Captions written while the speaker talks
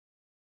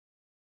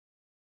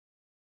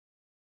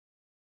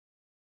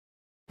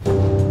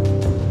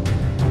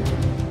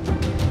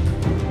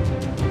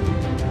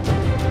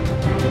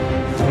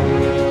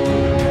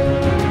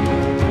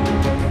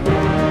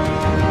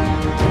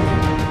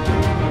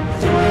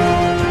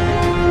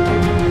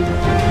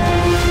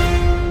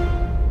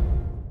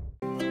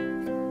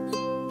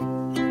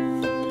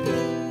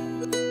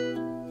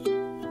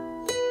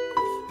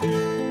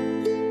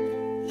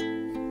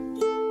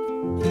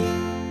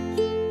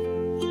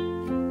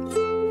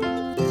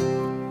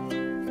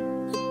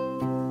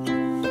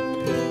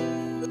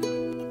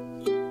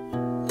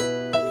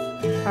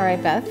All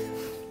right, Beth,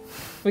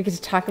 we get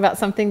to talk about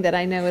something that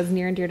I know is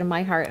near and dear to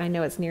my heart, and I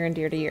know it's near and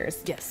dear to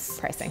yours. Yes.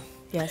 Pricing.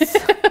 Yes.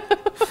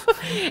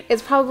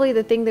 It's probably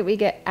the thing that we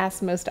get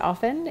asked most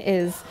often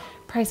is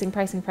pricing,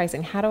 pricing,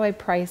 pricing. How do I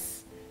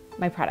price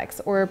my products?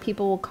 Or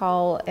people will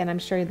call, and I'm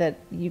sure that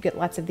you get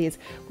lots of these,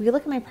 will you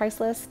look at my price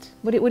list?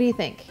 What do you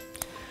think?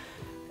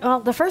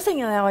 Well, the first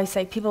thing I always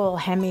say, people will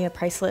hand me a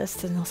price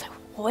list and they'll say,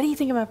 well, what do you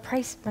think of my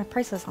price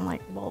list? I'm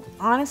like, well,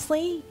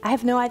 honestly, I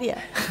have no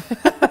idea.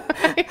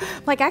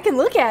 Like, I can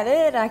look at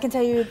it, I can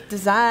tell you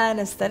design,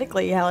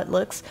 aesthetically, how it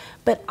looks,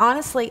 but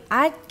honestly,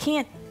 I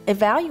can't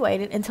evaluate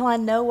it until I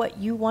know what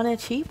you want to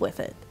achieve with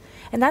it.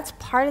 And that's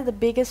part of the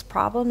biggest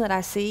problem that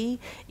I see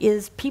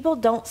is people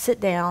don't sit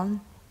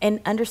down and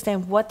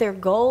understand what their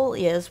goal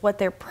is, what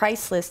their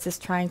price list is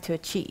trying to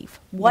achieve.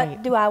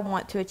 What do I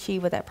want to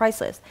achieve with that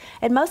price list?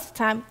 And most of the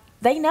time,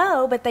 they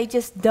know, but they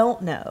just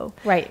don't know.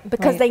 Right.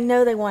 Because they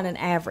know they want an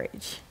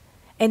average.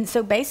 And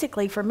so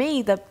basically for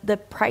me, the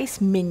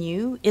price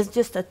menu is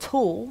just a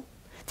tool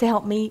to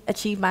help me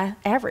achieve my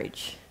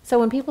average. So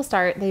when people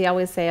start, they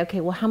always say,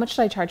 okay, well, how much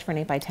should I charge for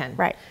an 8x10?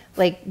 Right.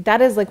 Like,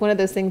 that is like one of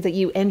those things that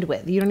you end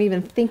with. You don't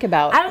even think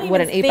about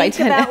what an 8x10 is. I don't even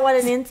think about what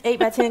an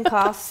 8x10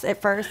 costs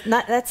at first.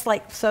 That's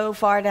like so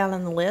far down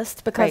on the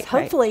list because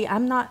hopefully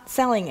I'm not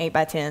selling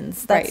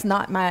 8x10s. That's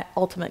not my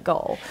ultimate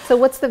goal. So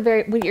what's the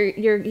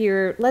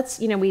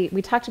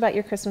we talked about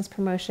your Christmas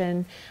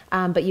promotion,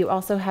 but you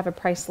also have a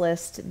price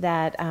list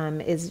that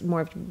is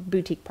more of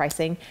boutique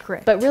pricing.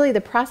 Correct. But really the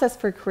process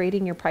for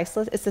creating your price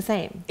list is the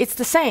same. It's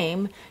the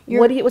same.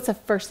 What's the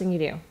first thing you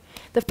do?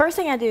 The first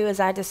thing I do is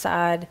I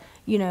decide,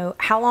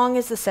 how long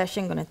is the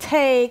session going to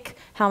take,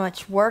 how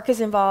much work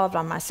is involved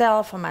on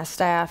myself, on my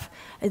staff,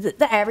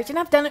 the average, and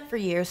I've done it for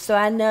years, so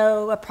I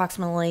know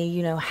approximately,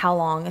 how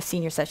long a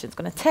senior session is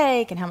going to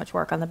take and how much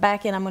work on the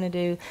back end I'm going to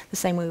do, the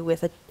same way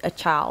with a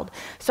child.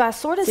 So I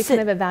sort of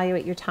kind of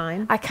evaluate your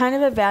time? I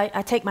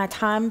take my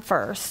time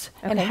first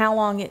and how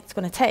long it's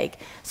going to take.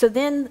 So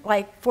then,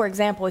 like, for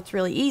example, it's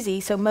really easy.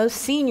 So most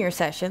senior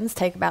sessions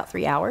take about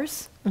 3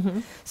 hours.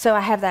 Mm-hmm. So I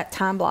have that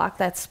time block.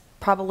 That's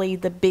probably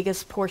the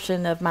biggest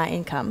portion of my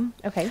income.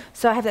 Okay.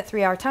 So I have that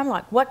 3 hour time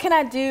block. What can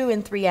I do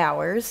in 3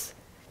 hours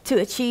to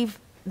achieve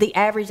the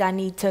average I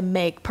need to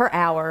make per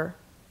hour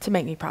to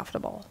make me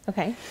profitable?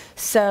 Okay.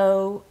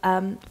 So,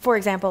 for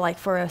example, like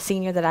for a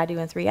senior that I do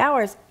in 3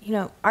 hours,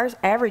 our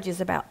average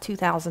is about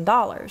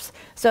 $2,000.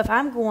 So if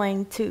I'm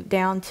going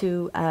down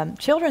to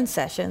children's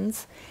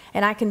sessions,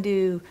 and I can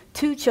do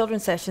 2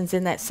 children's sessions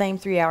in that same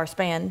 3 hour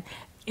span,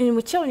 and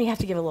with children, you have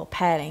to give a little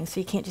padding, so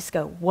you can't just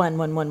go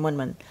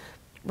one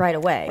right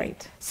away.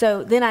 Right.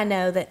 So then I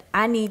know that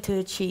I need to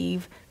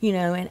achieve,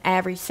 an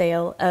average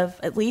sale of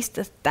at least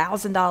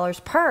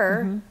 $1,000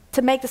 per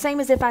to make the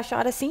same as if I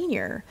shot a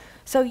senior.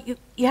 So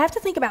you have to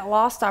think about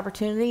lost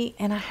opportunity,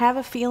 and I have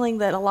a feeling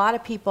that a lot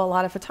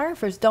of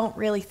photographers don't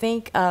really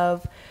think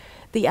of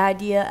the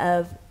idea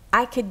of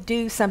I could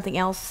do something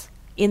else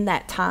in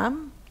that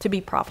time to be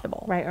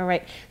profitable. Right, all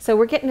right. So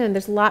we're getting in,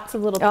 there's lots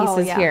of little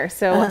pieces here.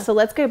 So so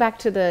let's go back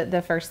to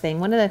the first thing.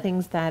 One of the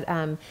things that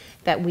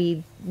that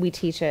we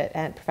teach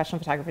at Professional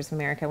Photographers of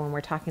America when we're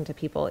talking to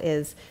people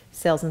is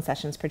sales and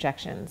sessions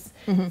projections.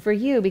 For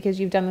you, because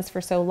you've done this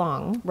for so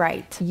long,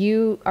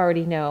 you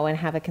already know and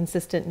have a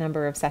consistent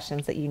number of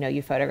sessions that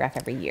you photograph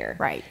every year.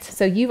 Right.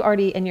 So you've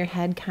already in your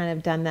head kind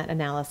of done that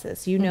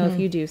analysis. If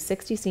you do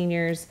 60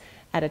 seniors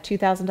at a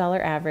 $2,000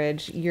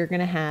 average, you're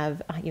going to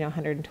have,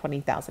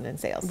 $120,000 in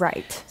sales.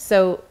 Right.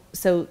 So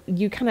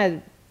you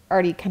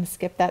already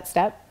skip that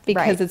step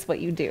because it's what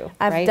you do.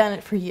 I've done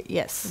it for you.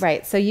 Yes.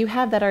 Right. So you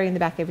have that already in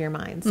the back of your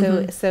mind.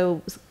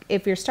 So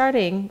if you're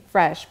starting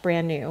fresh,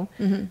 brand new,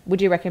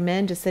 would you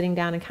recommend just sitting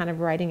down and kind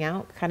of writing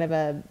out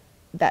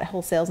that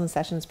whole sales and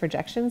sessions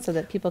projection so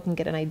that people can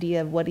get an idea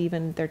of what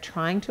even they're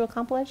trying to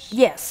accomplish?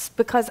 Yes,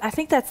 because I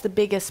think that's the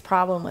biggest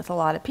problem with a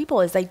lot of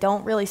people is they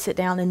don't really sit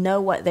down and know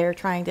what they're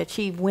trying to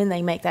achieve when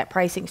they make that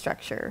pricing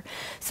structure.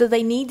 So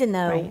they need to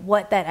know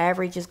what that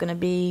average is going to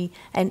be.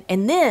 And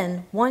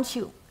then once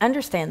you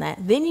understand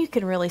that, then you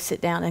can really sit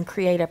down and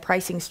create a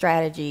pricing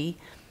strategy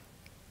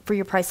for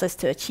your price list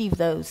to achieve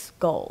those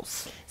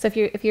goals. So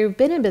if you've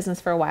been in business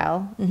for a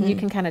while, you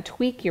can kind of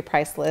tweak your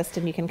price list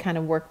and you can kind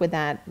of work with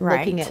that,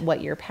 looking at what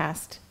your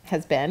past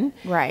has been.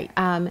 Right.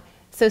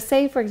 So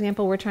say, for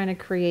example, we're trying to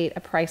create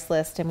a price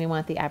list and we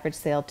want the average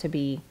sale to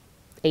be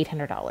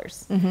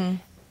 $800.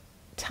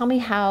 Tell me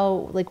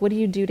what do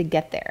you do to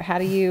get there? How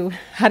do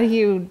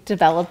you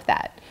develop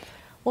that?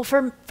 Well,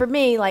 for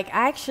me, I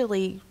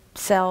actually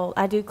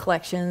I do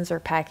collections or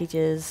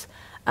packages,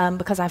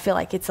 because I feel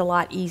like it's a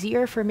lot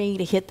easier for me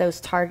to hit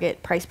those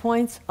target price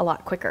points a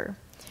lot quicker.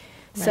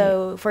 Right.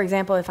 So, for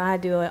example, if I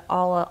do an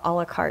a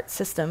la carte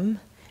system,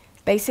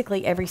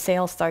 basically every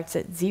sale starts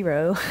at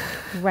 0.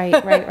 Right.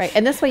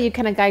 And this way you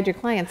kind of guide your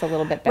clients a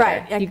little bit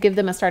better. Right. You give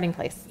them a starting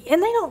place.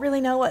 And they don't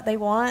really know what they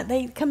want.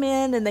 They come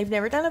in and they've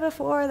never done it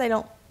before. They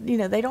don't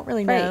they don't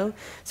really know.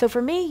 So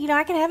for me,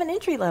 I can have an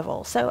entry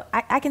level. So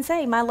I can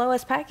say my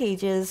lowest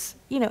package is,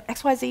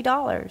 XYZ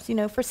dollars.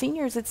 For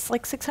seniors, it's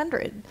like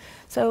 $600.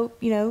 So,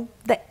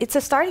 it's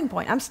a starting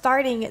point. I'm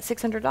starting at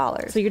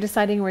 $600. So you're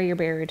deciding where your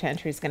barrier to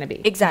entry is going to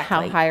be.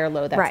 Exactly. How high or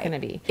low that's going to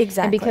be.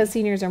 Exactly. And because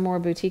seniors are more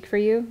boutique for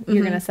you,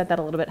 you're going to set that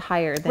a little bit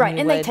higher than you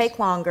and would. they take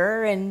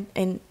longer,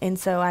 and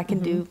so I can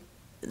do,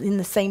 in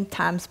the same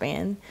time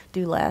span,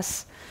 do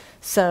less.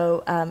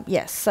 So,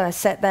 yes, so I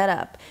set that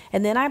up.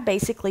 And then I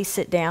basically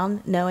sit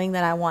down knowing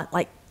that I want,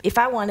 like, if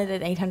I wanted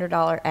an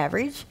 $800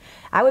 average,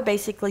 I would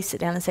basically sit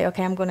down and say,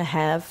 okay, I'm going to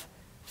have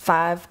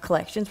 5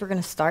 collections. We're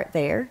going to start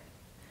there,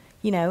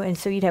 and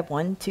so you'd have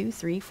 1, 2,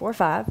 3, 4,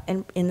 5.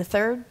 And in the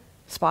third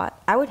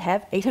spot, I would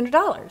have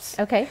 $800.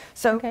 Okay.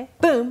 So,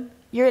 boom.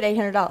 You're at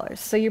 $800.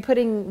 So you're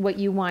putting what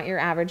you want your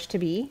average to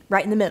be?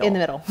 Right in the middle. In the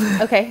middle.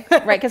 Okay.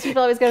 Right, because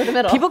people always go to the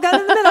middle. People go to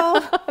the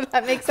middle.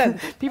 That makes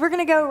sense. People are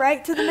going to go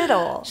right to the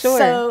middle. Sure.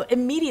 So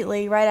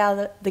immediately right out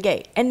of the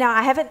gate. And now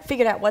I haven't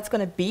figured out what's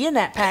going to be in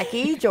that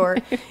package or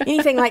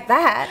anything like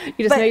that.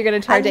 You just know you're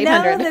going to charge $800.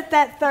 I know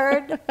that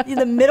third,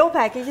 the middle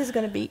package is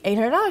going to be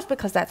 $800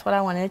 because that's what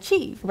I want to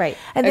achieve. Right.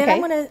 And then I'm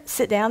going to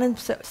sit down and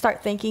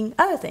start thinking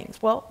other things.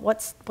 Well,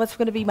 what's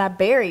going to be my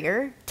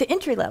barrier to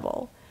entry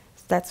level?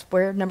 That's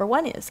where number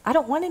 1 is. I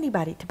don't want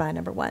anybody to buy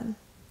number 1.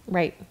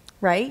 Right.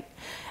 Right?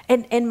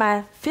 And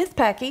my 5th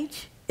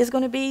package is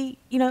going to be,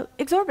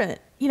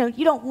 exorbitant. You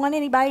don't want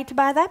anybody to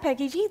buy that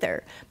package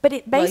either. But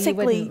it basically...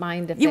 Well, you wouldn't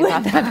mind if they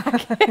bought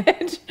that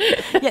package.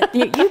 Yeah,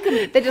 you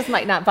can... They just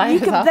might not buy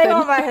it as often. They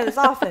won't buy it as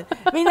often.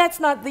 I mean, that's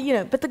not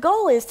the, but the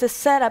goal is to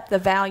set up the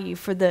value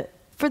for the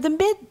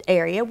mid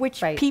area,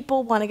 which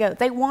people want to go.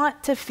 They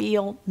want to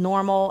feel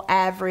normal,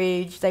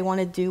 average. They want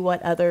to do what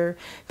other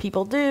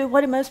people do.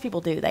 What do most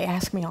people do? They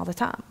ask me all the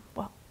time.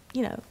 Well,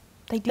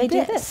 they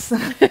do this.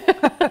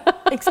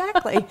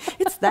 Exactly.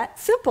 It's that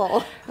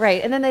simple.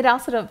 Right. And then they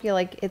also don't feel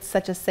like it's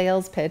such a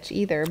sales pitch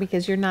either,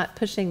 because you're not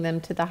pushing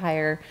them to the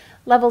higher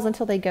levels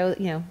until they go,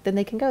 then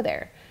they can go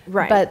there.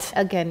 Right. But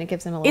again, it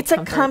gives them a little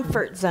comfort. It's a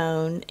comfort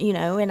zone,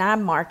 and I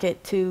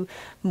market to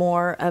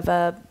more of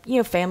a,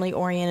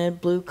 family-oriented,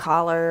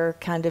 blue-collar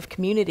kind of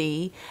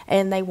community,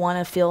 and they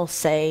want to feel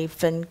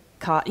safe and,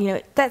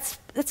 that's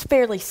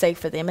fairly safe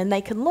for them. And they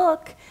can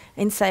look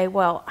and say,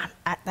 well,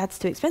 that's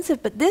too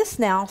expensive, but this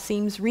now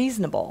seems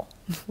reasonable.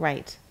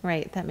 Right.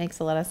 That makes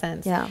a lot of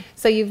sense. Yeah.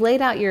 So you've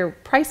laid out your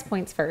price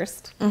points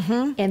first,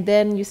 and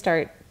then you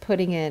start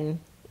putting in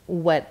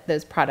what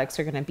those products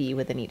are going to be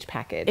within each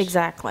package.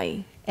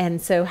 Exactly.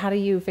 And so how do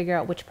you figure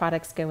out which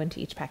products go into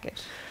each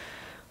package?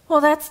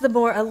 Well, that's a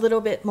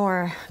little bit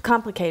more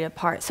complicated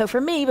part. So for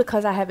me,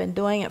 because I have been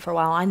doing it for a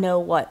while, I know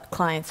what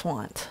clients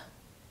want.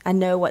 I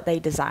know what they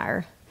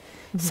desire.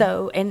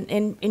 So,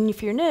 and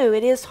if you're new,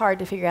 it is hard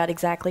to figure out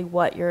exactly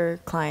what your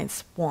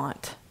clients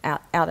want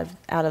out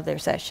of their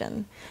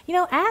session.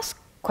 Ask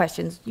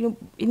questions. And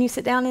you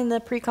sit down in the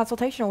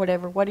pre-consultation or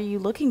whatever. What are you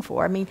looking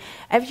for? I mean,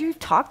 as you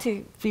talk to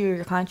a few of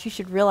your clients, you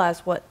should realize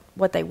what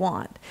they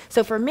want.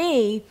 So for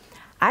me,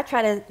 I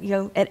try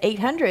to, at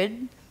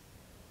 800,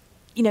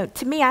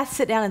 to me, I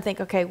sit down and think,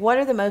 okay, what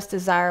are the most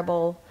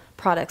desirable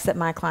products that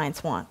my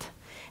clients want?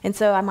 And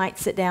so I might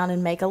sit down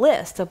and make a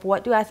list of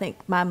what do I think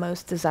my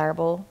most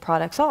desirable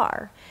products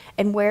are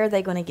and where are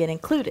they going to get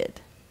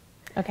included.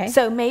 Okay.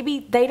 So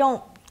maybe they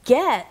don't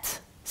get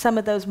some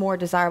of those more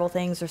desirable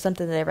things or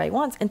something that everybody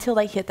wants until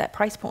they hit that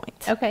price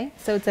point. Okay.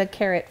 So it's a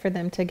carrot for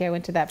them to go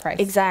into that price.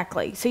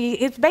 Exactly. So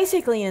it's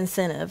basically an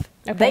incentive.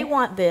 Okay. They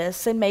want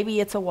this, and maybe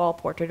it's a wall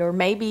portrait, or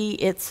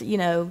maybe it's,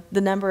 the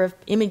number of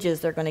images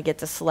they're going to get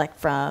to select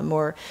from,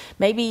 or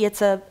maybe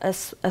it's a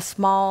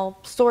small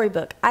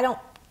storybook. I'm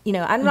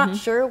not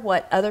sure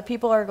what other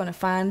people are going to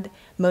find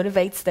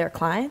motivates their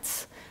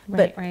clients,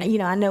 but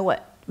I know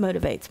what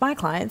motivates my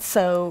clients,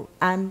 so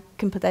I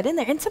can put that in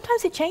there. And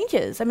sometimes it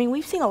changes. I mean,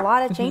 we've seen a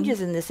lot of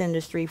changes in this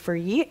industry for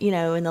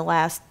in the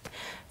last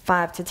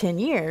 5 to 10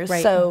 years.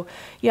 Right. So,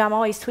 I'm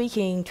always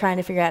tweaking, trying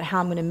to figure out how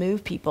I'm going to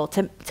move people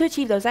to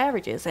achieve those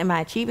averages. Am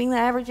I achieving the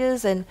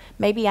averages? And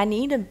maybe I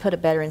need to put a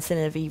better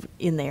incentive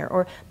in there.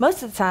 Or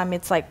most of the time,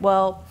 it's like,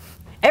 well,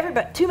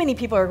 too many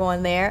people are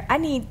going there. I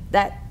need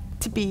that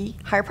to be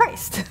higher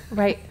priced.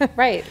 Right.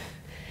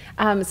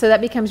 So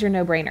that becomes your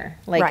no-brainer.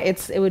 Like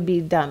it would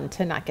be dumb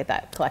to not get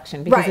that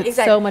collection because it's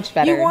so much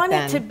better. You want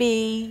it to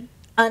be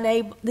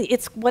unable.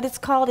 It's what it's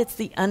called. It's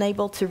the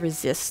unable to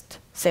resist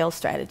sales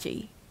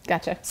strategy.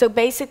 Gotcha. So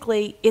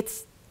basically,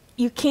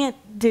 you can't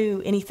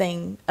do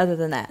anything other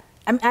than that.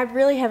 I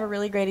really have a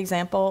really great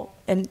example,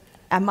 and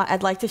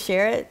I'd like to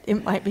share it.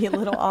 It might be a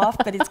little off,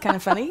 but it's kind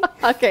of funny.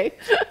 Okay.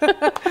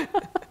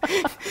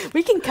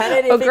 We can cut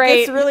it if it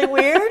gets really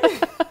weird.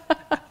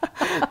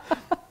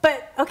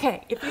 But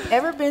okay, if you've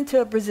ever been to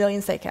a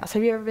Brazilian steakhouse,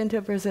 have you ever been to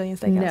a Brazilian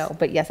steakhouse? No,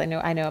 but yes, I know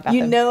about them.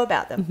 You know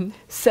about them.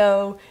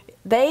 So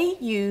they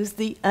use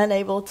the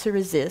unable to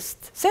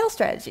resist sales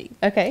strategy.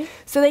 Okay.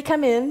 So they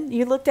come in,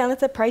 you look down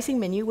at the pricing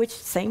menu, which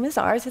same as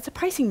ours, it's a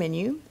pricing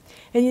menu,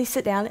 and you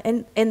sit down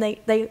and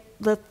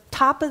the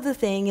top of the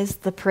thing is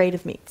the parade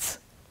of meats.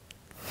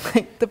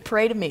 like the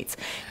parade of meats.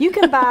 You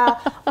can buy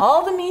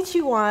all the meats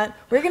you want.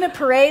 We're going to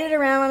parade it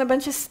around on a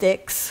bunch of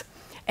sticks.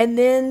 And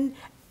then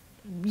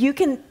you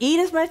can eat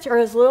as much or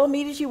as little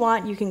meat as you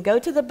want. You can go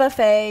to the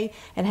buffet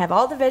and have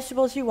all the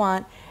vegetables you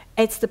want.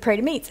 It's the parade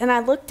of meats. And I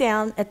look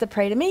down at the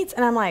parade of meats,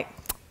 and I'm like,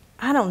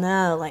 I don't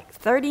know, like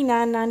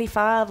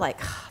 $39.95, like,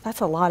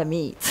 that's a lot of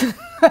meat.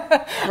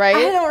 Right?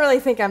 I don't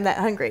really think I'm that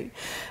hungry.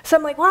 So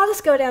I'm like, well, I'll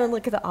just go down and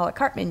look at the a la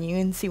carte menu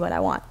and see what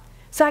I want.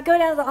 So I go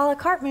down to the a la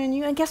carte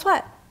menu, and guess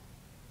what?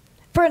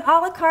 For an a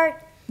la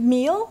carte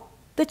meal,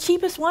 the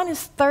cheapest one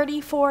is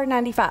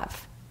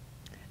 $34.95.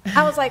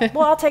 I was like,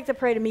 well, I'll take the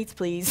parade of meats,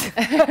 please.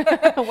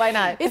 Why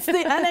not? It's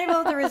the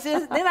unable to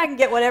resist. Then I can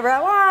get whatever I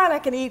want. I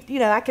can eat,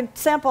 I can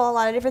sample a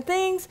lot of different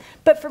things.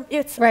 But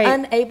it's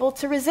unable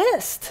to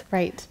resist.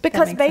 Right.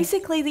 Because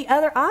basically the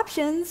other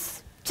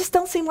options just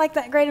don't seem like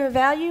that great of a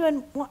value.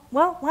 And,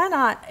 well, why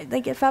not?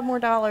 They get $5 more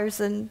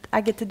and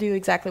I get to do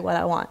exactly what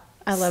I want.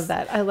 I love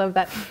that. I love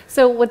that.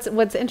 So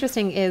what's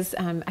interesting is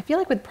I feel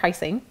like with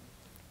pricing,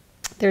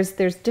 there's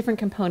different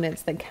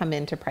components that come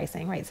into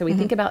pricing, right? So we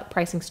think about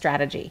pricing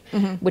strategy,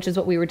 which is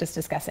what we were just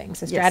discussing.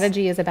 So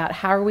strategy is about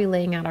how are we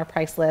laying out our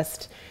price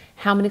list?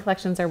 How many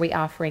collections are we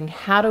offering?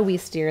 How do we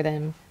steer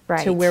them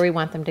to where we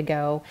want them to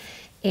go?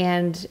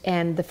 And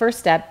the first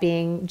step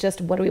being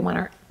just what do we want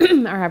our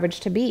our average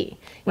to be?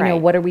 You know,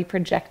 what are we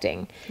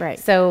projecting? Right.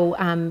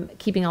 So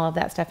keeping all of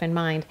that stuff in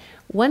mind,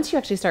 once you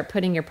actually start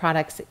putting your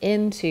products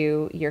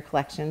into your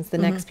collections, the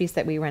next piece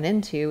that we run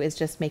into is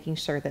just making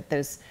sure that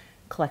those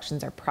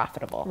collections are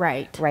profitable.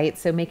 Right.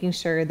 So making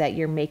sure that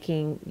you're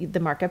making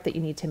the markup that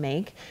you need to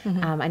make.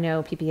 I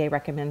know PPA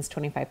recommends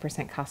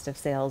 25% cost of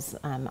sales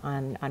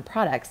on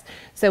products.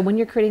 So when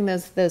you're creating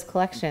those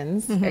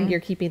collections, you're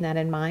keeping that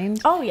in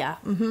mind? Oh yeah.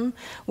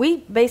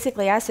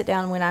 I sit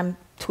down when I'm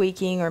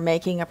tweaking or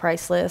making a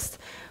price list.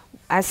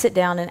 I sit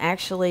down and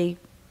actually,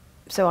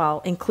 so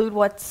I'll include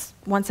once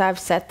I've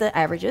set the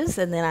averages,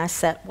 and then I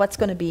set what's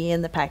going to be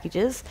in the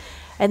packages,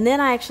 and then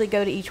I actually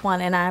go to each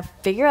one and I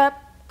figure out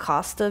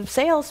cost of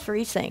sales for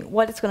each thing,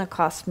 what it's going to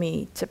cost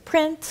me to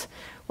print,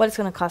 what it's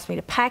going to cost me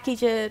to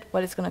package it,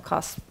 what it's going to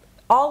cost,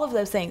 all of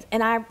those things.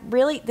 And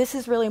this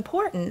is really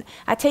important.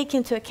 I take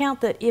into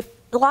account that if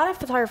a lot of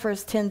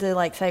photographers tend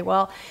to say,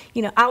 well,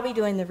 I'll be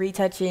doing the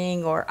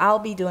retouching, or I'll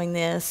be doing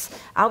this,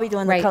 I'll be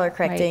doing the color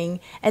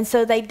correcting. And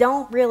so they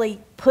don't really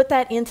put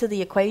that into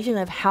the equation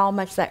of how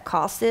much that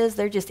cost is.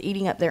 They're just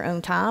eating up their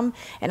own time.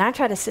 And I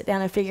try to sit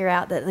down and figure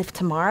out that if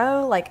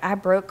tomorrow, I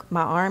broke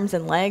my arms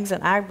and legs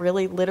and I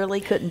really literally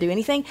couldn't do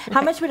anything,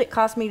 how much would it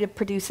cost me to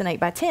produce an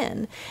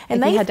 8x10?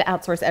 And they had to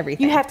outsource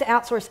everything. You have to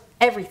outsource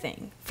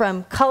everything,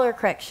 from color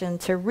correction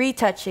to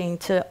retouching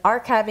to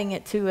archiving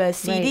it to a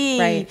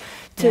CD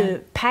to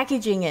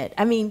packaging it.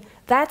 I mean,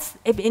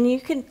 and you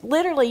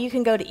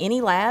can go to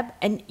any lab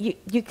and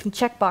you can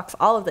checkbox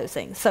all of those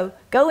things. So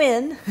go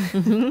in,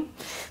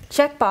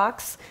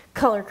 checkbox,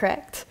 color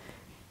correct,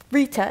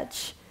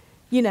 retouch,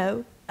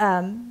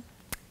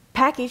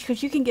 package,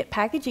 because you can get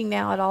packaging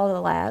now at all of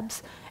the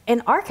labs,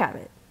 and archive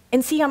it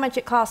and see how much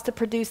it costs to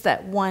produce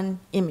that one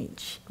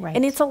image.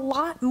 And it's a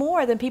lot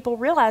more than people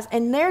realize,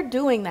 and they're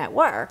doing that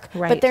work,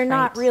 but they're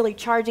not really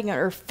charging it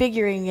or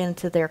figuring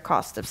into their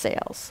cost of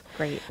sales.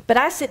 But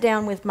I sit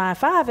down with my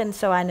 5, and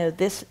so I know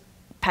this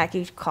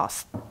package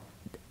costs,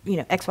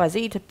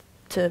 XYZ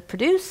to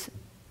produce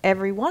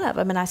every one of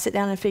them, and I sit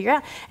down and figure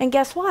out. And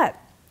guess what?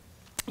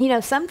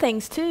 Some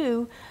things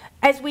too,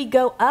 as we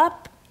go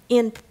up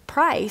in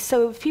price,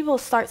 so if people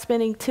start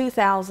spending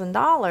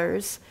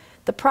 $2,000,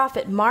 the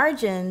profit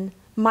margin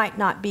might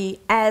not be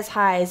as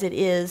high as it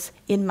is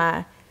in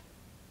my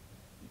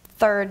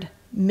third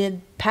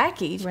mid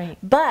package,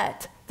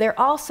 but they're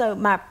also,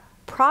 my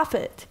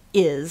profit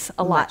is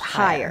a lot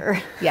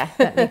higher. Yeah,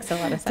 that makes a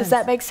lot of sense. Does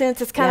that make sense?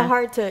 It's kind of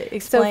hard to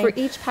explain. So for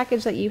each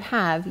package that you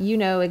have, you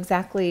know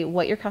exactly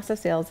what your cost of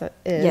sales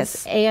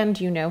is, and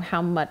you know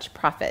how much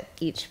profit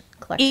each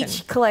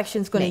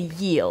collection is going to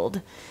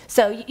yield.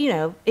 So,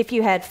 if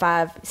you had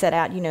 5 set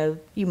out,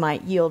 you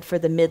might yield for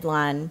the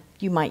midline,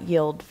 you might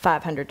yield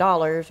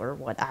 $500 or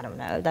what, I don't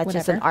know. That's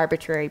just an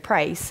arbitrary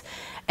price.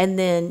 And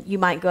then you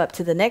might go up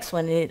to the next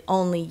one and it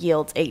only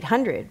yields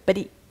 $800.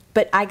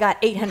 But I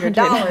got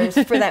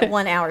 $800 for that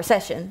 1 hour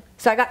session.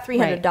 So I got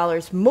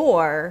 $300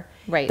 more.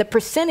 The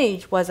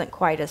percentage wasn't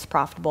quite as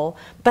profitable,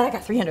 but I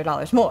got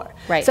 $300 more.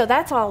 So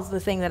that's all the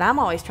thing that I'm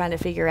always trying to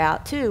figure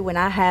out too when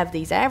I have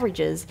these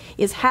averages,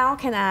 is how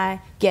can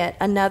I get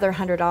another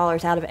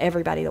 $100 out of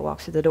everybody that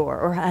walks through the door,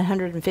 or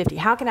 $150?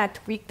 How can I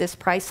tweak this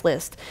price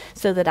list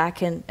so that I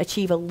can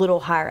achieve a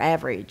little higher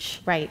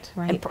average? And,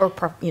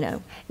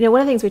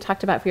 one of the things we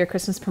talked about for your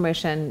Christmas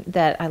promotion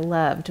that I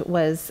loved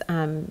was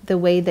the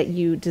way that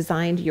you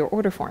designed your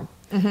order form.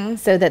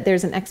 So that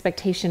there's an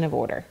expectation of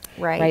order,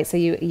 right? So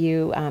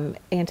you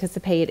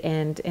anticipate,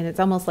 and it's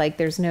almost like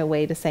there's no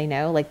way to say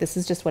no. Like, this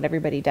is just what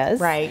everybody does,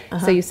 right?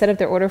 So you set up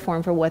their order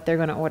form for what they're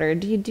going to order.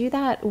 Do you do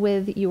that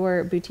with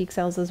your boutique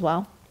sales as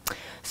well?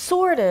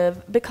 Sort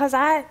of, because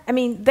I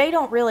mean, they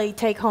don't really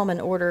take home an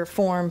order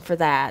form for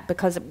that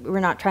because we're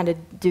not trying to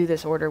do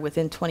this order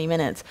within 20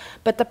 minutes.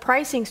 But the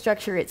pricing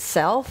structure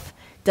itself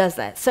does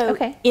that. So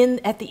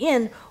at the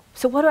end,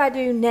 so what do I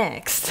do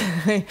next?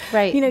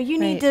 Right. You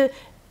need to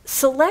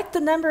select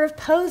the number of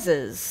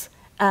poses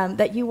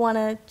that you want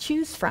to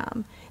choose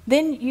from.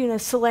 Then,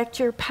 select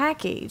your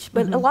package.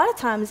 But a lot of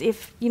times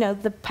if,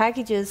 the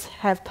packages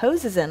have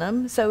poses in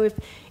them, so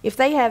if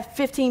they have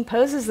 15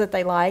 poses that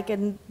they like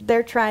and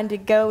they're trying to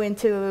go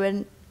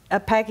into a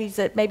package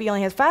that maybe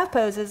only has 5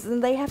 poses, then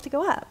they have to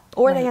go up.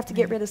 Or they have to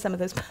get rid of some of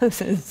those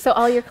poses. So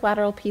all your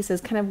collateral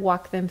pieces kind of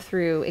walk them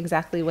through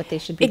exactly what they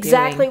should be doing.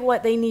 Exactly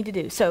what they need to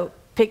do. So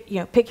pick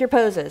your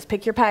poses,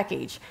 pick your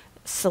package.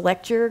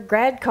 Select your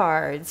grad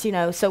cards,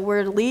 so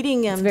we're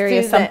leading them. It's very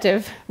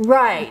assumptive.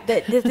 Right.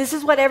 That this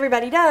is what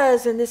everybody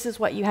does and this is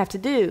what you have to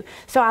do.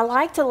 So I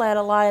like to let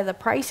a lot of the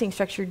pricing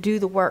structure do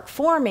the work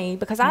for me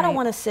because I don't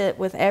want to sit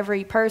with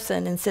every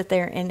person and sit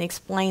there and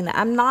explain that.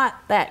 I'm not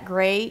that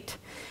great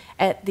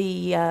at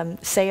the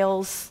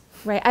sales.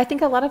 Right. I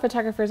think a lot of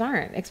photographers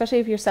aren't, especially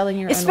if you're selling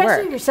your own work.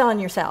 Especially if you're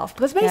selling yourself.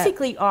 Because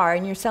basically you are,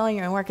 and you're selling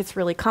your own work, it's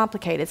really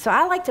complicated. So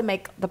I like to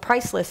make the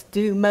price list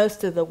do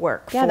most of the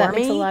work for me. Yeah, that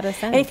makes a lot of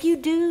sense. And if you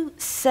do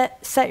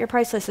set your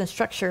price list and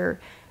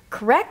structure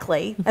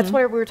correctly, that's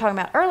what we were talking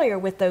about earlier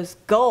with those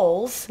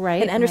goals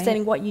and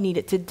understanding what you need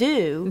it to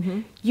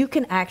do, you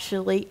can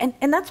actually,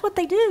 and that's what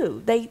they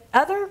do.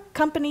 Other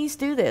companies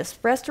do this,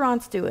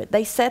 restaurants do it.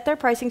 They set their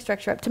pricing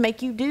structure up to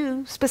make you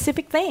do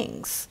specific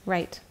things.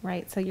 Right.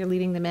 So you're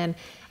leading them in.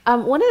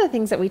 One of the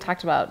things that we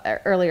talked about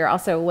earlier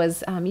also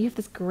was you have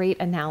this great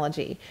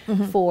analogy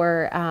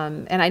for,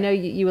 and I know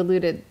you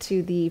alluded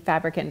to the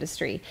fabric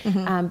industry,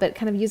 but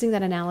kind of using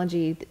that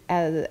analogy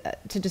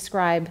to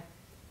describe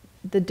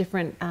the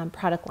different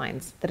product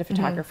lines that a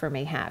photographer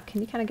may have.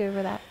 Can you kind of go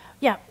over that?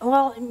 Yeah,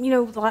 well,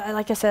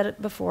 like I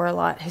said before, a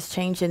lot has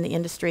changed in the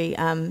industry.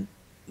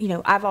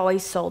 I've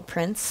always sold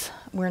prints.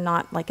 We're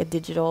not like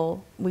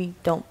we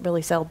don't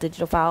really sell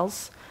digital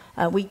files.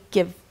 We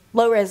give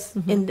low res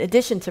in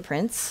addition to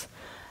prints.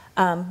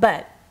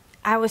 But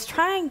I was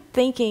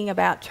thinking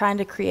about trying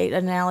to create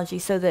an analogy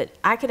so that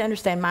I could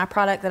understand my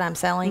product that I'm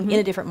selling in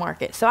a different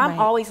market. So I'm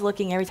always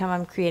looking every time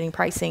I'm creating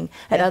pricing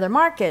at other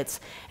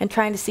markets and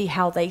trying to see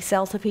how they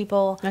sell to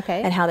people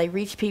and how they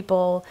reach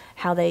people,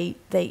 how they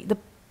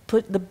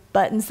put the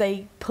buttons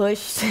they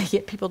push to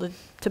get people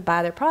to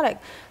buy their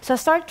product. So I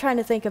started trying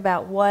to think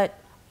about what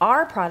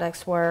our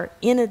products were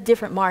in a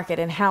different market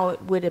and how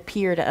it would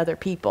appear to other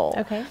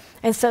people.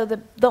 And so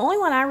the only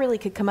one I really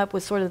could come up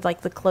with sort of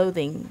like the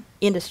clothing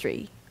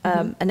industry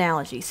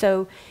analogy.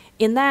 So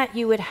in that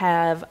you would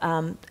have,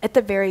 at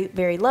the very,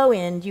 very low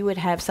end, you would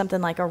have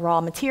something like a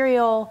raw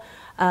material,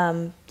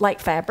 like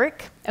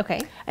fabric.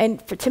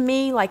 And to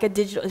me, like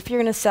if you're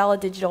going to sell a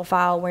digital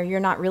file where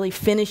you're not really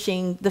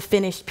finishing the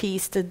finished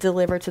piece to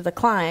deliver to the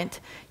client,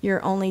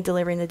 you're only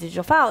delivering the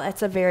digital file,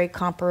 that's a very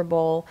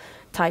comparable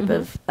type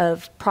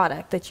of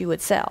product that you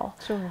would sell.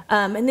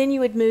 And then you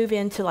would move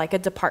into like a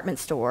department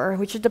store,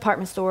 which a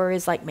department store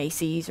is like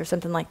Macy's or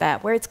something like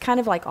that, where it's kind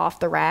of like off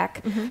the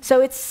rack.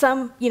 So it's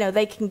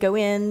they can go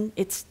in,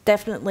 it's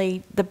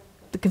definitely, the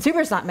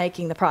consumer's not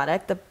making the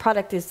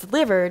product is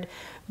delivered,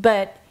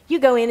 but you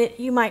go in it,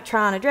 you might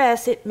try on a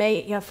dress, it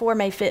may, 4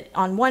 may fit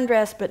on one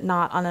dress, but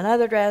not on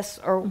another dress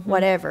or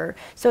whatever.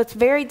 So it's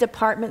very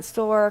department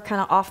store, kind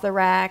of off the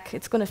rack.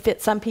 It's going to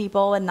fit some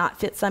people and not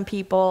fit some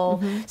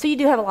people. So you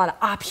do have a lot of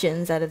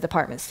options at a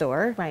department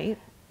store.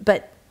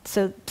 But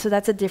so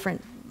that's a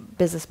different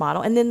business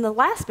model. And then the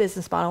last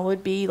business model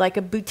would be like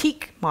a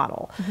boutique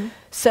model.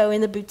 So in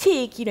the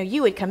boutique,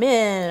 you would come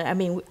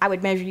in, I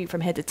would measure you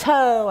from head to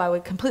toe. I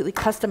would completely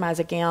customize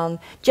a gown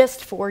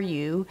just for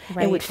you.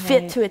 It would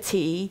fit to a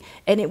T,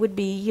 and it would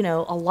be, a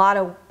lot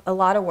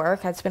of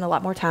work. I'd spend a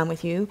lot more time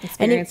with you.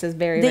 Experience is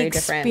very, very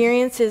different. The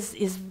experience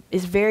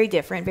is very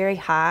different, very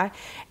high,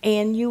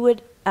 and you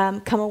would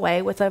come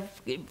away with a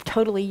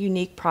totally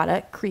unique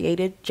product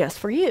created just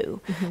for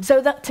you.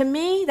 So to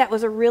me, that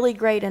was a really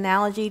great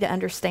analogy to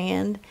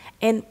understand.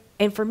 And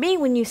for me,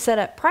 when you set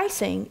up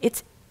pricing,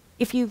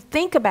 if you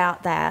think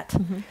about that,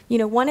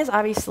 one is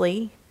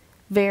obviously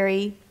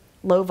very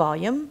low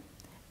volume,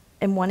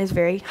 and one is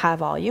very high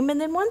volume,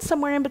 and then one's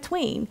somewhere in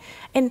between.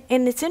 And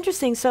it's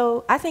interesting.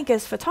 So I think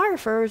as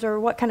photographers, or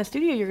what kind of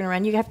studio you're going to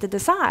run, you have to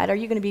decide: are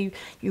you going to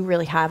be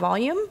really high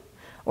volume?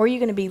 Or are you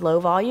going to be low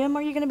volume, or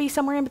are you going to be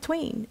somewhere in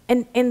between?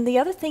 And the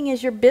other thing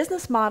is your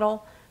business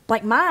model,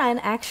 like mine,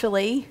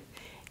 actually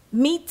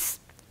meets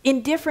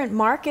in different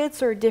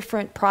markets or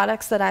different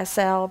products that I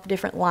sell,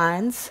 different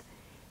lines.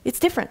 It's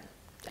different.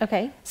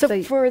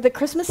 So for the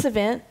Christmas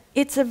event,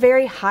 it's a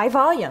very high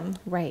volume,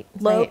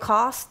 low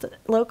cost,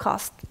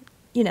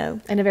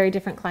 and a very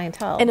different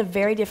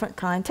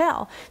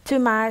clientele. To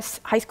my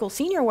high school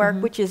senior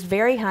work, which is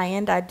very high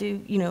end, I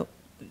do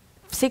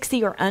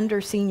 60 or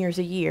under seniors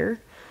a year.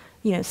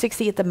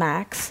 $60 at the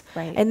max.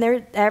 Right. And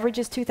their average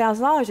is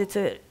 $2,000. It's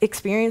an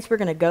experience. We're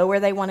going to go where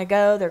they want to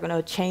go. They're going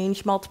to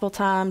change multiple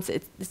times.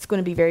 It's going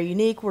to be very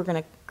unique. We're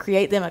going to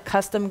create them a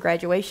custom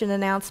graduation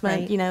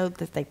announcement,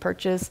 that they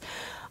purchase,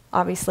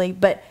 obviously.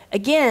 But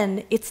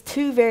again, it's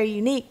two very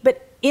unique,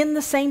 but in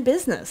the same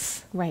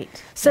business. Right.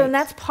 So and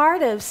that's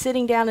part of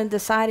sitting down and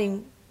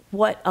deciding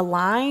what a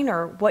line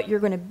or what you're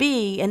going to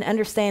be and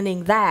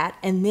understanding that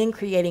and then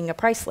creating a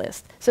price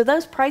list. So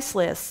those price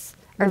lists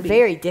are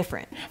very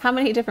different. How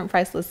many different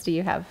price lists do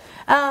you have?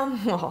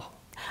 Well,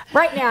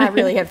 right now I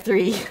really have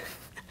 3.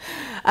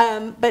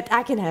 But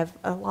I can have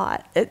a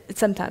lot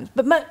sometimes.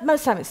 But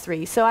most time it's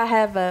 3. So I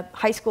have a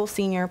high school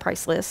senior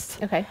price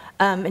list. Okay.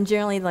 And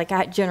generally, like, I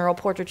have general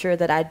portraiture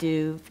that I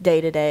do day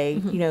to day.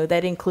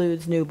 That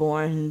includes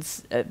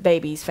newborns,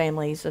 babies,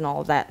 families, and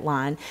all of that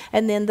line.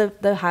 And then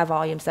the high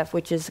volume stuff,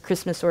 which is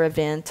Christmas or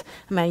event.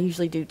 I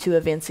usually do 2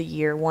 events a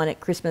year, one at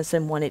Christmas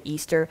and one at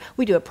Easter.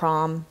 We do a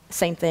prom,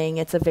 same thing.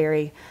 It's a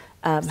very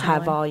high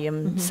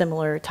volume,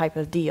 similar type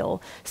of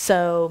deal.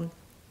 So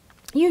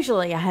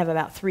usually I have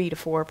about 3 to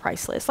 4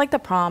 price lists. Like the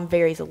prom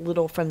varies a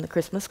little from the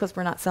Christmas because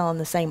we're not selling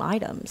the same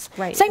items.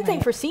 Right. Same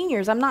thing for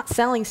seniors. I'm not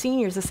selling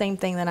seniors the same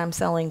thing that I'm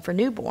selling for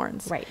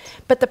newborns. Right.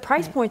 But the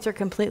price points are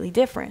completely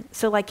different.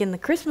 So like in the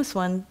Christmas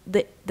one,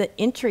 the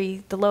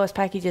lowest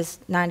package is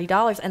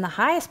 $90 and the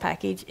highest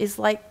package is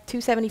like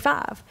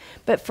 $275.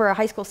 But for a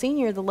high school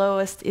senior, the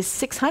lowest is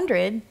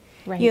 $600.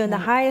 Right. And the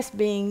highest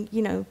being,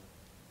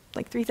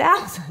 like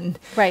 $3,000.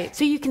 Right.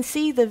 So you can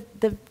see the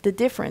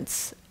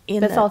difference.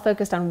 That's all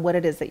focused on what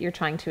it is that you're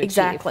trying to achieve.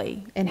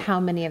 Exactly. And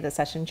how many of the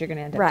sessions you're going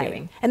to end up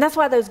doing. And that's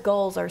why those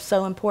goals are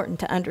so important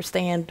to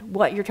understand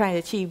what you're trying to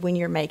achieve when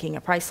you're making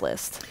a price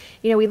list.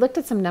 We looked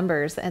at some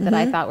numbers and that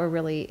I thought were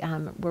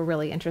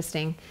really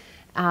interesting.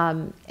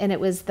 And it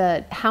was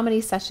how many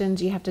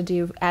sessions you have to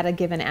do at a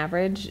given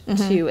average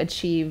to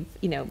achieve,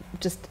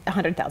 just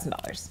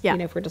 $100,000. Yeah.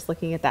 If we're just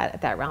looking at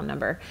that round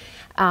number.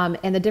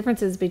 And the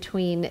differences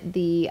between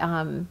the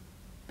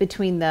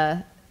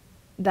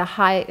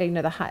high volume,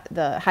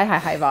 the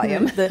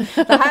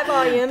high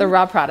volume, the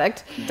raw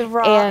product,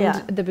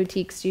 and the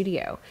boutique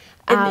studio.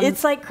 And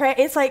it's like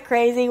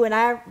crazy. When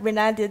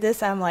I did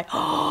this, I'm like,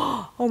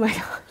 oh my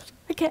gosh,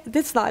 I can't.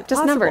 This is not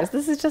just possible. Numbers.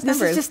 This is just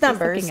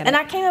numbers. And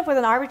I came up with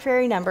an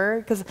arbitrary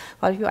number because a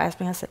lot of people asked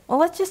me. I said, well,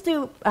 let's just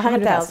do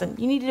 100,000.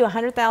 You need to do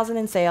 100,000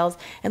 in sales,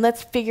 and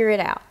let's figure it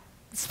out.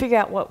 Let's figure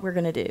out what we're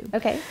going to do.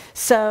 Okay.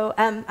 So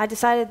I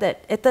decided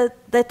that at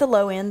the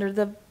low end or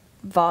the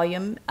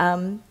volume,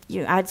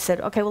 I'd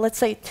said, okay, well, let's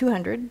say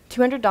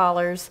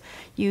 $200.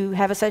 You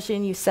have a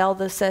session, you sell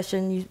the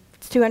session,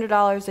 it's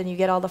 $200, and you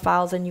get all the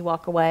files, and you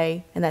walk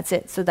away, and that's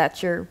it. So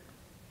that's your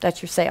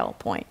sale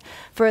point.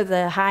 For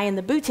the high end,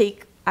 the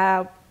boutique,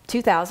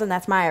 $2,000.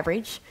 That's my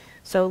average.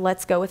 So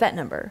let's go with that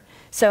number.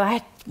 So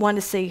I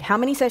wanted to see how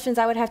many sessions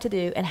I would have to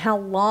do and how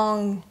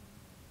long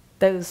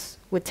those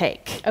would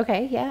take.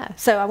 Okay, yeah.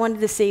 So I wanted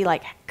to see,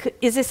 like,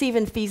 is this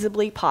even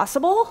feasibly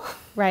possible?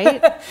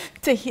 Right.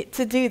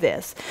 to do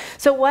this.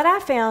 So what I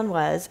found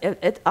was,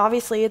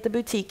 obviously at the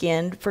boutique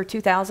end, for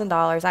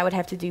 $2,000, I would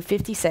have to do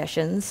 50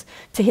 sessions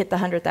to hit the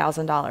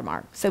 $100,000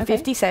 mark. So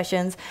 50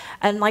 sessions.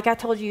 And like I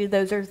told you,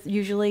 those are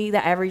usually,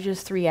 the average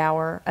is a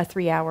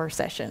 3-hour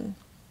session.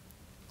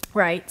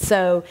 Right.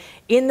 So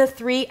in the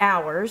 3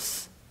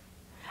 hours,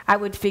 I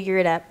would figure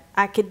it up.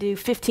 I could do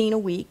 15 a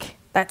week.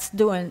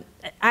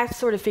 I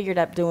sort of figured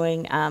up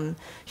doing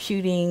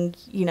shooting,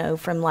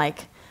 from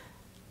like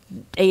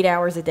 8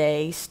 hours a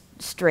day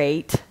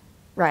straight,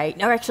 right?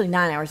 No, actually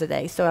 9 hours a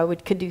day. So I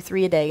could do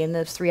 3 a day in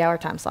those 3-hour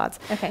time slots.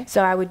 Okay.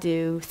 So I would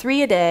do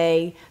 3 a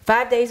day,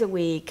 5 days a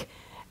week,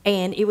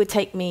 and it would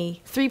take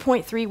me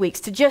 3.3 weeks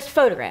to just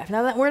photograph.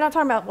 Now, we're not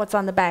talking about what's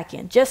on the back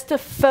end, just to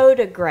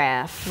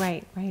photograph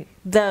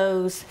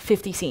those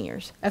 50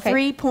 seniors. Okay.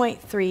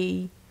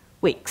 3.3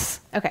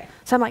 weeks. Okay.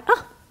 So I'm like,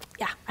 oh,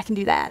 yeah, I can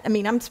do that. I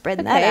mean, I'm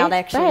spreading that out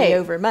actually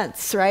over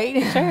months,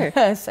 right?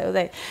 Sure.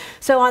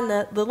 So on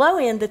the low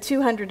end, the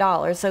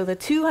 $200. So the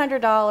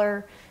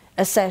 $200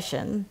 a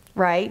session,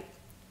 right?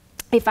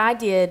 If I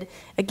did,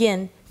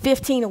 again,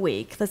 15 a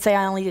week, let's say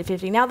I only did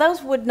 15. Now,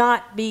 those would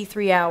not be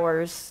 3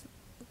 hours,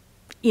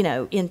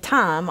 in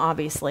time,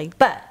 obviously.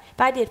 But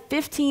if I did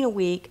 15 a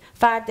week,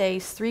 5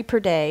 days, 3 per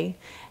day,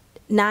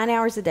 9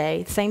 hours a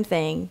day, same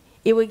thing,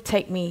 it would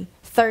take me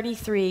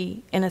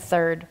 33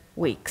 1/3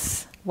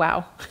 weeks.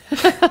 Wow.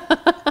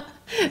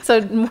 So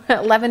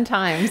 11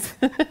 times.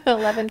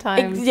 11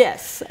 times.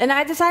 Yes. And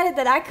I decided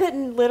that I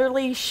couldn't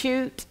literally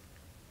shoot,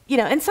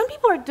 and some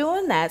people are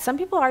doing that. Some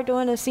people are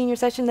doing a senior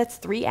session that's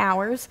 3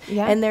 hours.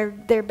 Yeah. And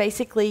they're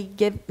basically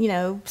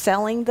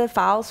selling the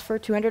files for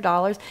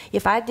 $200.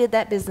 If I did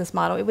that business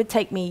model, it would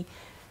take me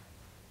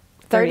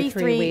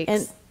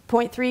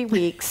 33.3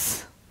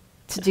 weeks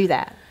to do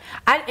that.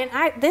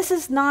 This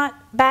is not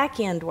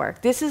back-end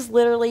work. This is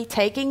literally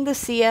taking the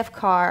CF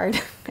card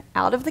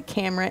out of the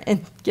camera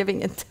and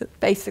giving it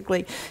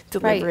basically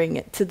delivering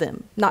it to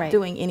them, not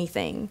doing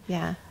anything.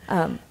 Yeah.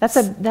 That's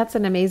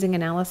an amazing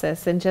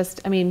analysis. And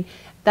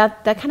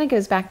that kind of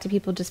goes back to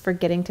people just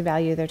forgetting to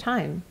value their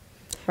time.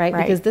 right?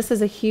 Because this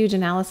is a huge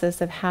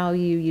analysis of how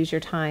you use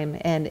your time,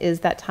 and is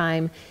that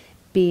time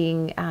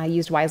being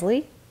used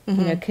wisely?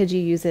 You know, could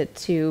you use it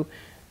to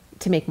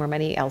make more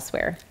money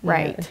elsewhere?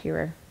 Right. If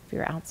you're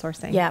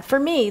outsourcing. Yeah,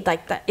 for me,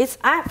 like that,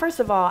 first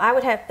of all, I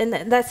would have, and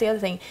that's the other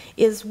thing,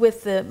 is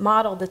with the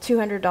model, the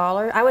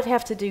 $200, I would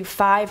have to do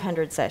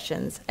 500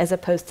 sessions as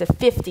opposed to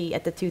 50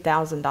 at the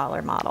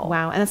 $2,000 model.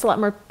 Wow, and that's a lot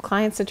more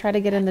clients to try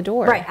to get in the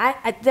door. Right,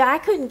 I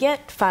couldn't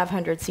get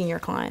 500 senior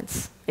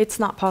clients. It's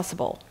not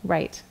possible.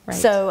 Right.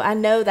 So I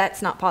know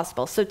that's not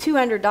possible. So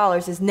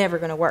 $200 is never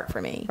going to work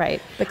for me.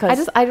 Right.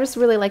 Because I just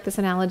really like this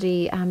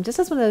analogy, just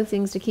as one of the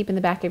things to keep in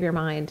the back of your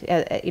mind,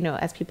 you know,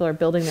 as people are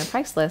building their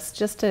price list,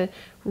 just to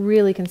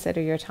really consider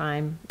your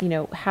time. You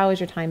know, how is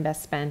your time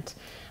best spent?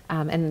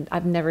 And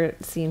I've never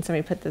seen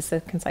somebody put this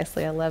so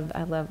concisely. I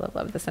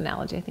love this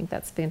analogy. I think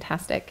that's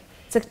fantastic.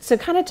 So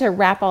kind of to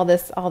wrap all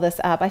this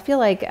up, I feel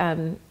like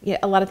a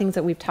lot of things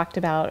that we've talked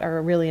about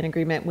are really in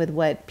agreement with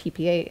what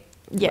PPA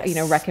you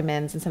know,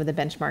 recommends and some of the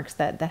benchmarks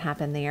that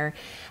happen there.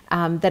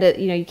 That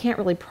you know, you can't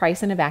really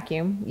price in a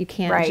vacuum. You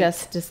can't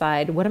just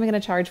decide what am I going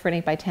to charge for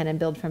an 8x10 and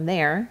build from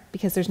there,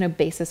 because there's no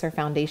basis or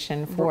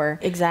foundation for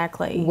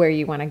where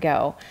you want to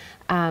go.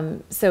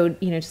 So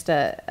you know, just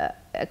a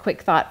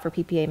quick thought for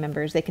PPA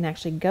members, they can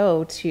actually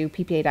go to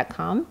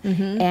ppa.com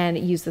and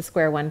use the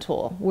Square One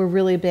tool. We're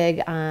really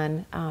big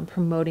on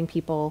promoting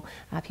people.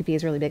 PPA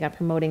is really big on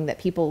promoting that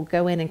people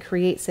go in and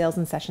create sales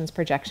and sessions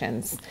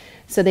projections.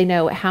 So they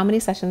know how many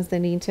sessions they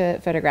need to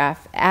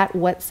photograph at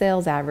what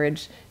sales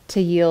average to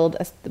yield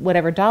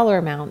whatever dollar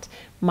amount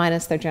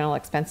minus their general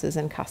expenses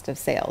and cost of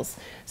sales.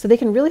 So they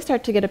can really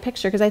start to get a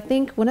picture, because I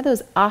think one of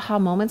those aha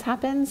moments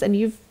happens,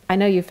 and I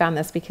know you've found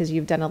this because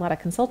you've done a lot of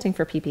consulting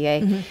for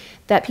PPA,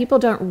 that people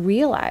don't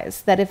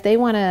realize that if they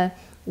want to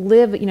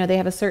live, you know, they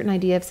have a certain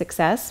idea of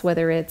success,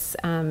 whether it's,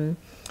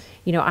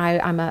 you know,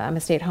 I'm a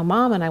stay-at-home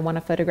mom and I want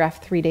to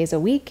photograph 3 days a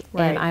week,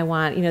 and I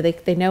want, you know,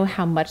 they know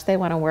how much they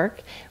want to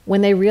work.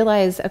 When they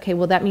realize, okay,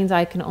 well, that means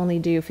I can only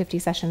do 50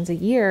 sessions a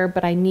year,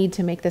 but I need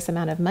to make this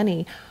amount of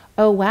money.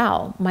 Oh,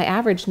 wow, my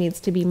average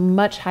needs to be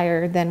much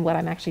higher than what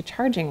I'm actually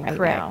charging right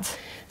now.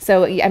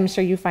 So I'm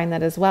sure you find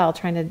that as well,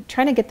 trying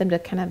to get them to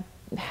kind of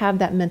have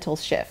that mental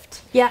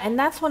shift. Yeah, and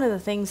that's one of the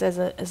things as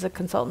a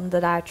consultant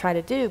that I try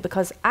to do,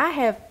 because I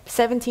have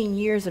 17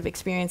 years of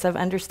experience of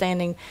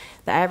understanding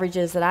the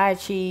averages that I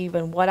achieve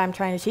and what I'm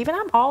trying to achieve, and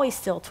I'm always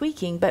still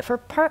tweaking. But for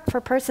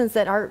persons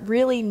that are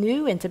really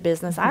new into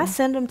business, I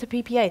send them to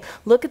PPA.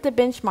 Look at the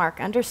benchmark,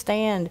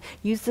 understand,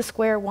 use the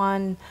Square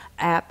One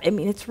app. I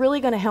mean, it's really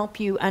going to help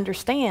you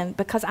understand,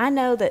 because I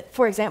know that,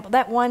 for example,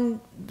 that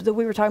one that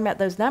we were talking about,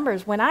 those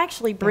numbers, when I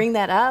actually bring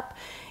that up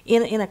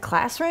in a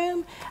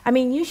classroom, I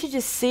mean, you should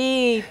just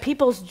see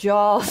people's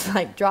jaws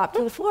like drop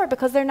to the floor,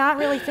 because they're not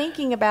really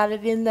thinking about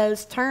it in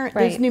those terms,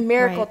 those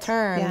numerical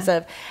terms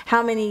of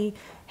how many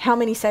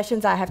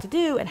sessions I have to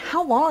do and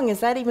how long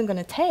is that even going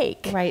to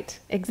take. Right,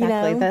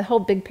 exactly. You know? The whole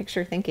big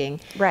picture thinking.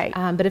 Right.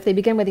 But if they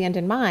begin with the end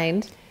in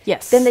mind,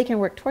 then they can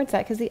work towards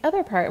that. Because the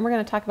other part, and we're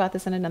going to talk about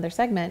this in another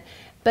segment,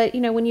 but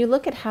you know, when you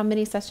look at how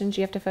many sessions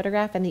you have to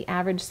photograph and the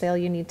average sale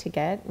you need to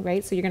get,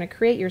 right? So you're going to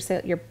create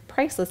your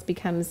price list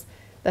becomes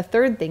the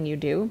third thing you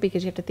do,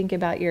 because you have to think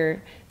about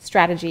your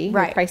strategy,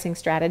 your pricing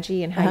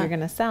strategy, and how you're going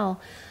to sell.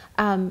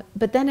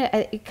 But then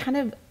it kind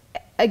of,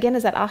 again,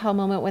 is that aha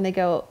moment when they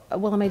go,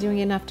 well, am I doing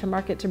enough to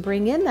market to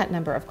bring in that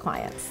number of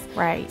clients?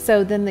 Right.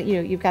 So then you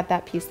know, you've got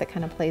that piece that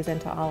kind of plays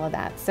into all of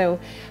that. So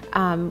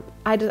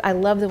I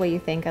love the way you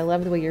think. I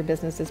love the way your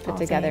business is put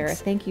together.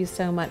 Thanks. Thank you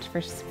so much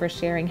for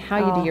sharing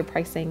how you do your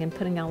pricing and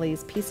putting all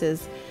these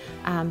pieces,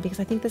 because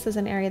I think this is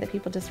an area that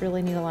people just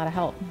really need a lot of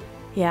help.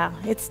 Yeah,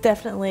 it's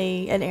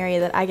definitely an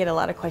area that I get a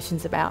lot of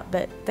questions about,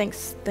 but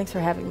thanks for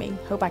having me.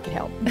 Hope I could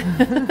help.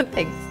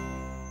 Thanks.